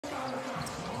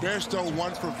Bairstow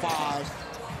 1 for 5.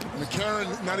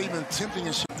 McCarron not even attempting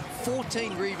a shot.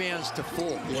 14 rebounds to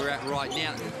 4 we're at right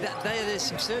now. There's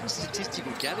some certain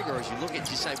statistical categories you look at,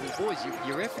 you say, well, boys,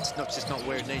 your effort's just not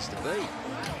where it needs to be.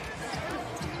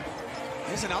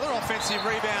 Here's another offensive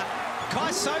rebound.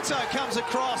 Sotto comes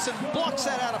across and blocks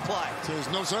that out of play. Says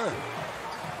no, sir.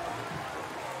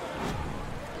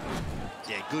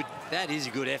 Yeah, good. That is a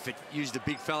good effort. Use the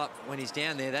big fella when he's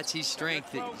down there. That's his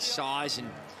strength, his size, and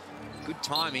good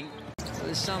timing. So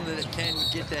there's some that can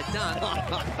get that done.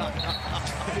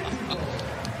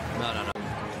 No.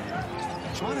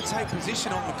 Trying to take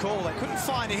position on McCall. They couldn't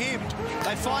find him.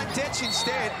 They find Detch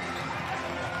instead.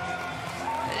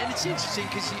 And it's interesting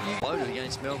because you loaded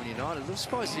against Melbourne United. I'm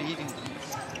surprised he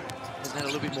hasn't had a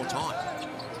little bit more time.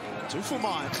 2 for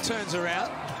mine. Turns around.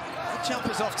 That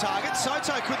jumper's off target.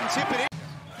 Sotto couldn't tip it in.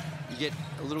 You get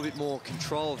a little bit more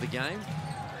control of the game.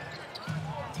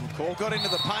 McCall got into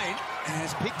the paint and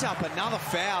has picked up another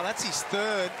foul. That's his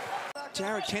 3rd.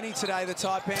 Jared Kenny today, the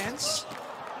Taipans.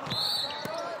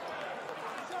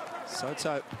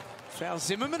 Sotto fouls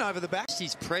Zimmerman over the back.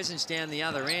 His presence down the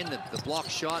other end, the block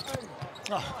shot.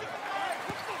 Oh.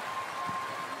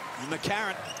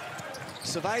 McCarron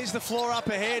surveys the floor up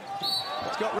ahead.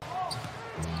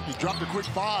 He dropped a quick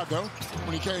 5, though,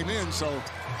 when he came in, so...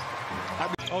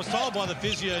 I was told by the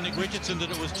physio, Nick Richardson, that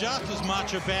it was just as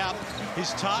much about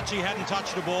his touch. He hadn't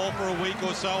touched the ball for a week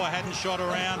or so. I hadn't shot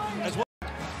around as well.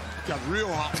 Got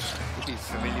real hot. You'll be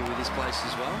familiar with this place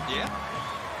as well. Yeah.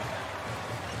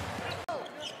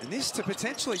 And this to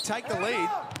potentially take the lead.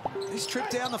 This trip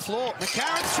down the floor.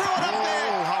 McCarron threw it up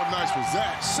there. Oh, how nice was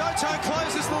that? Soto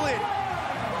closes the lid.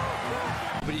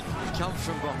 But he comes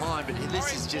from behind, but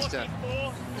this is just a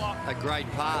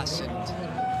great pass. And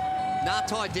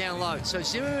Ngatai down low, so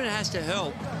Zimmerman has to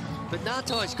help, but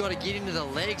Ngatai's got to get into the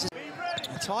legs.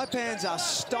 The Taipans are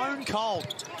stone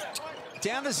cold.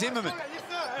 Down to Zimmerman.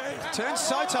 Turns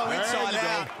Sotto inside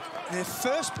out. Their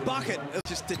first bucket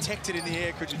just detected in the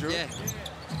air, could you, Drew? Yeah.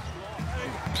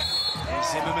 There's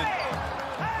Zimmerman.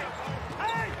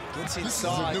 Gets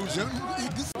inside. This is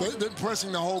a new they're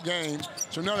pressing the whole game,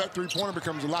 so now that three-pointer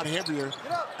becomes a lot heavier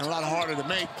and a lot harder to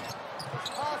make.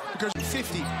 Because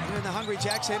 50 here in the Hungry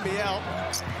Jacks NBL.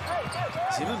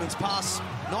 Zimmerman's pass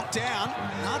knocked down.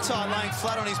 Ngatai laying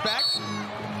flat on his back.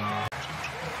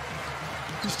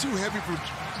 He's too heavy for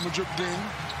Majuk-Ding.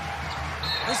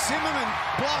 The Zimmerman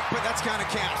block, but that's going to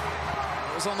count.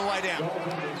 It was on the way down.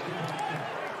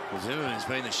 Well, Zimmerman's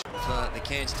been the shot for the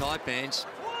Cairns Taipans.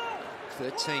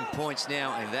 13 points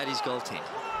now, and that is goaltending.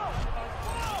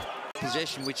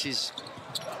 Possession, which is...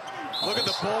 Look at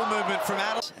the ball movement from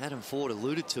Adelaide. Adam Ford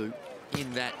alluded to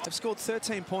in that. They've scored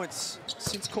 13 points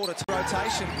since quarter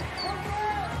rotation.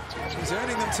 He's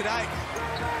earning them today.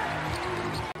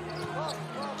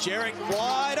 Jarek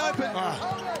wide open.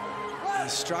 He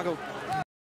struggled.